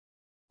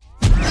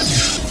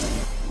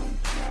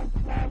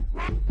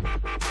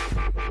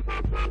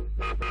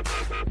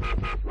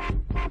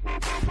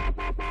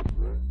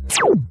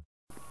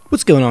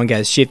What's going on,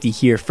 guys? Shifty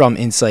here from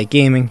Insight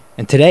Gaming,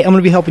 and today I'm going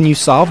to be helping you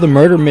solve the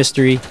murder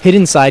mystery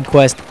hidden side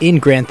quest in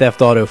Grand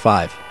Theft Auto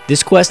 5.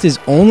 This quest is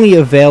only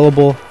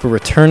available for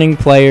returning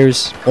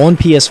players on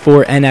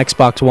PS4 and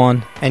Xbox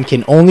One, and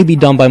can only be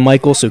done by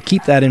Michael, so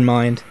keep that in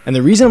mind. And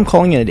the reason I'm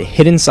calling it a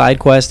hidden side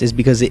quest is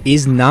because it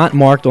is not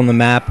marked on the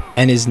map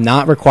and is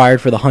not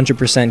required for the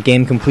 100%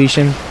 game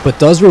completion, but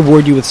does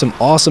reward you with some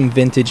awesome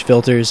vintage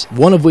filters,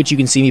 one of which you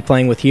can see me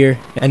playing with here.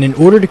 And in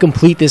order to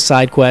complete this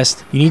side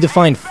quest, you need to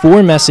find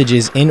 4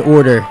 messages in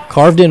order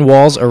carved in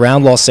walls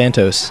around Los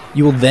Santos.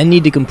 You will then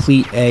need to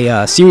complete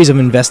a series of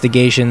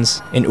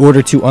investigations in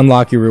order to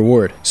unlock your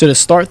reward. So to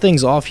start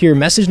things off here,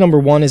 message number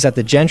 1 is at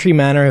the Gentry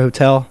Manor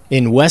Hotel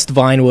in West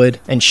Vinewood,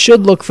 and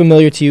should look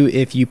familiar to you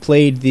if you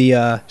played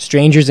the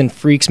Strangers and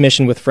Freaks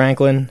mission with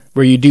Franklin,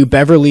 where you do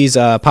Beverly's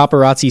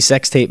paparazzi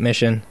sex tape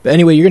mission. But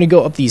anyway, you're going to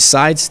go up these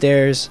side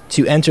stairs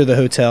to enter the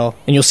hotel,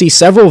 and you'll see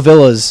several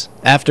villas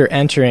after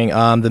entering.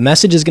 The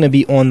message is going to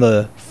be on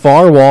the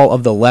far wall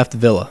of the left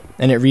villa,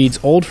 and it reads,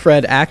 "Old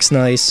Fred acts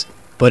nice,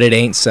 but it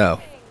ain't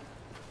so."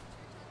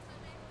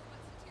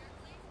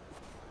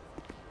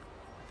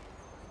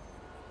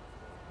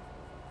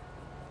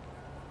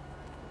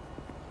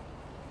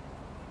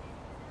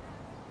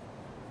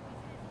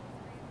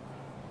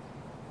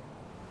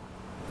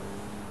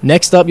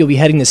 Next up, you'll be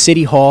heading to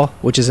City Hall,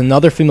 which is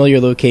another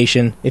familiar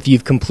location if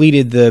you've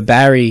completed the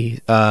Barry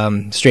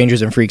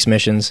Strangers and Freaks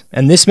missions.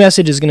 And this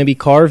message is going to be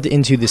carved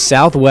into the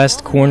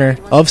southwest corner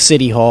of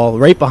City Hall,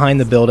 right behind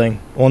the building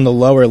on the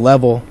lower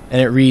level.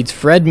 And it reads,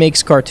 "Fred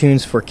makes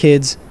cartoons for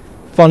kids.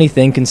 Funny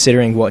thing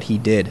considering what he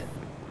did."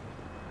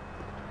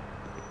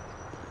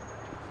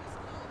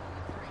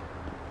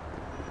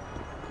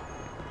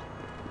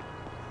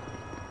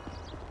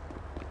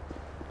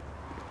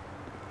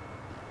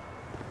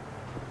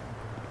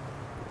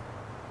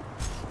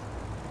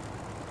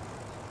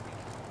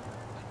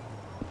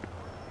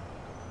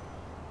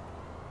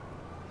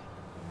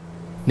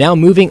 Now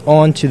moving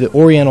on to the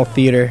Oriental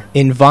Theater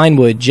in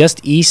Vinewood, just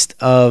east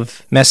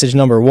of message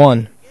number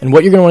 1. And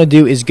what you're going to want to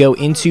do is go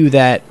into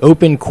that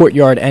open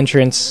courtyard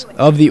entrance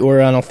of the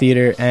Oriental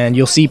Theater, and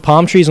you'll see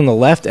palm trees on the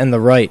left and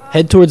the right.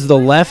 Head towards the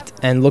left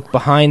and look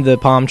behind the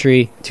palm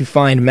tree to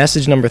find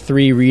message number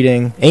 3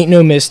 reading, "Ain't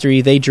no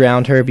mystery, they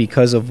drowned her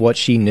because of what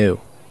she knew."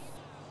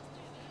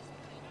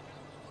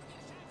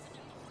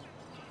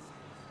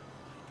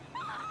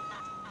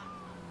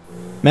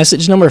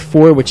 Message number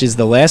 4, which is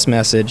the last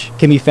message,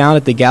 can be found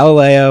at the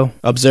Galileo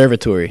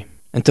Observatory.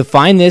 And to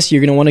find this, you're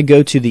going to want to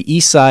go to the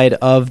east side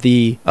of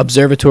the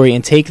observatory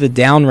and take the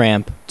down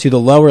ramp to the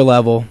lower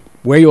level,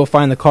 where you will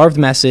find the carved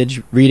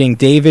message reading,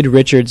 "David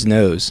Richards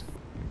knows."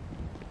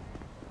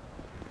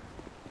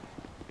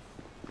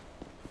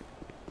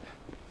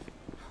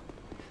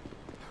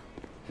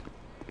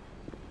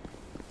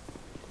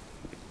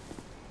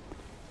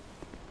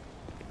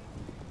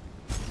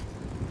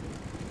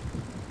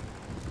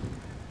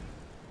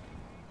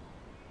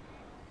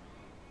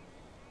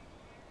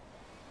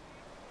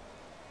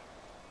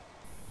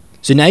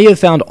 So now you have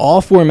found all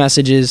 4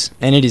 messages,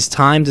 and it is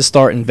time to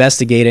start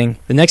investigating.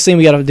 The next thing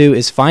we gotta do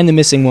is find the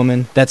missing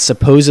woman that's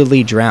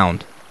supposedly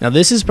drowned. Now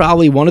this is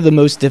probably one of the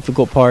most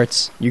difficult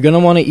parts. You're going to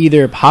want to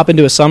either hop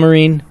into a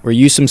submarine or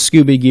use some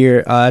scuba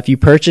gear. If you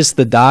purchase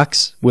the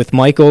docks with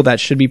Michael, that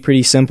should be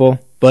pretty simple.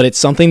 But it's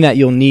something that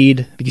you'll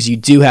need because you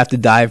do have to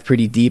dive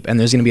pretty deep, and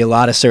there's going to be a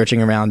lot of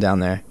searching around down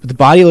there. But the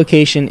body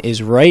location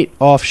is right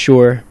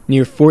offshore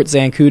near Fort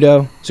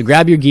Zancudo. So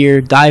grab your gear,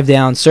 dive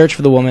down, search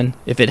for the woman.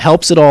 If it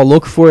helps at all,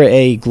 look for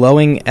a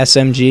glowing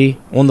SMG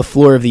on the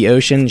floor of the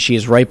ocean. She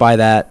is right by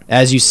that,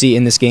 as you see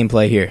in this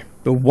gameplay here.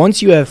 But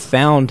once you have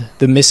found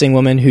the missing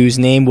woman, whose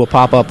name will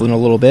pop up in a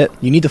little bit,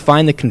 you need to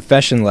find the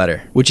confession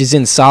letter, which is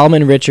in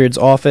Solomon Richards'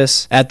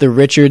 office at the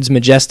Richards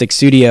Majestic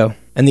Studio.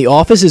 And the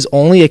office is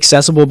only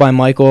accessible by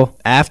Michael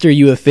after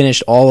you have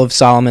finished all of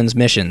Solomon's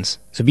missions.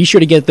 So be sure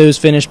to get those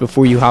finished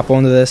before you hop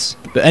onto this.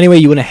 But anyway,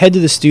 you want to head to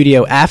the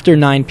studio after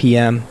 9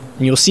 p.m.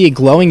 and you'll see a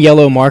glowing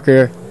yellow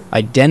marker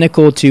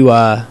identical to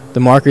the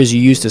markers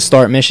you use to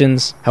start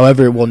missions.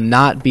 However, it will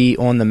not be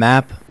on the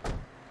map.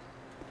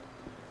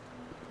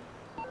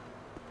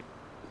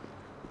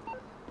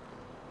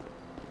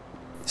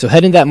 So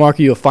head in that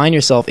marker, you'll find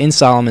yourself in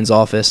Solomon's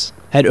office.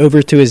 Head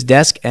over to his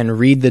desk and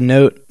read the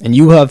note, and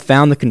you have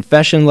found the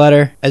confession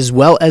letter, as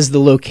well as the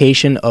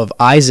location of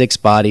Isaac's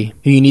body,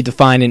 who you need to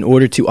find in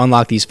order to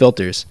unlock these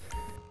filters.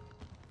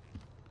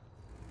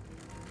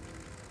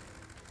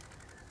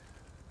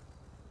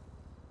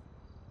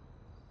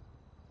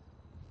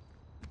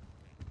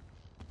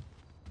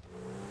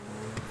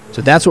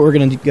 So that's what we're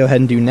going to go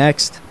ahead and do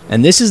next.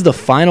 And this is the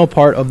final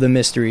part of the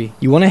mystery.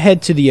 You want to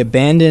head to the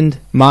abandoned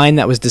mine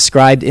that was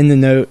described in the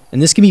note.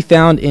 And this can be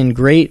found in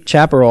Great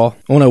Chaparral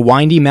on a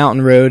windy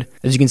mountain road.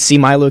 As you can see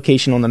my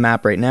location on the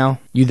map right now.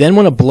 You then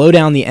want to blow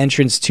down the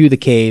entrance to the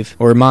cave,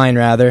 or mine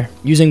rather,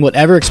 using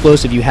whatever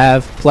explosive you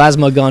have.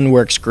 Plasma gun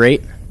works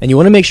great. And you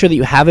want to make sure that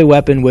you have a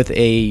weapon with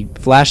a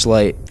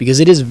flashlight because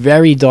it is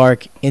very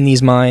dark in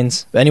these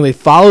mines. But anyway,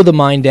 follow the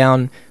mine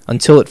down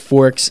until it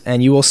forks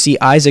and you will see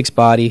Isaac's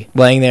body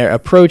laying there.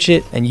 Approach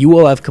it and you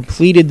will have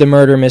completed the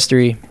murder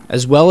mystery,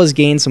 as well as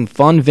gain some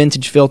fun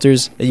vintage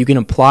filters that you can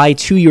apply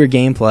to your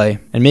gameplay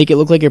and make it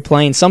look like you're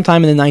playing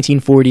sometime in the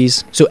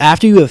 1940s. So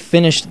after you have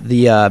finished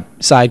the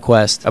side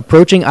quest,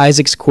 approaching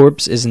Isaac's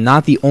corpse is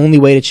not the only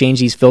way to change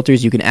these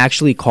filters. You can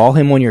actually call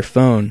him on your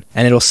phone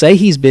and it'll say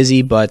he's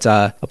busy, but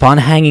upon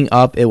hanging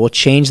up it will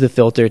change the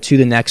filter to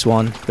the next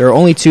one. There are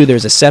only two.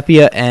 There's a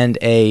sepia and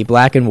a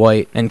black and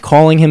white, and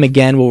calling him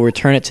again will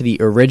return it to the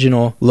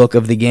original look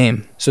of the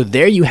game. So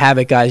there you have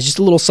it, guys. Just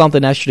a little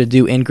something extra to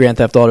do in Grand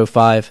Theft Auto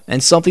 5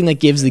 and something that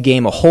gives the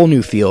game a whole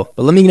new feel.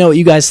 But let me know what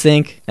you guys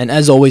think, and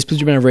as always,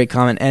 please remember to rate,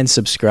 comment, and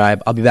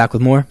subscribe. I'll be back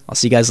with more. I'll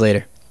see you guys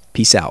later.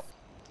 Peace out.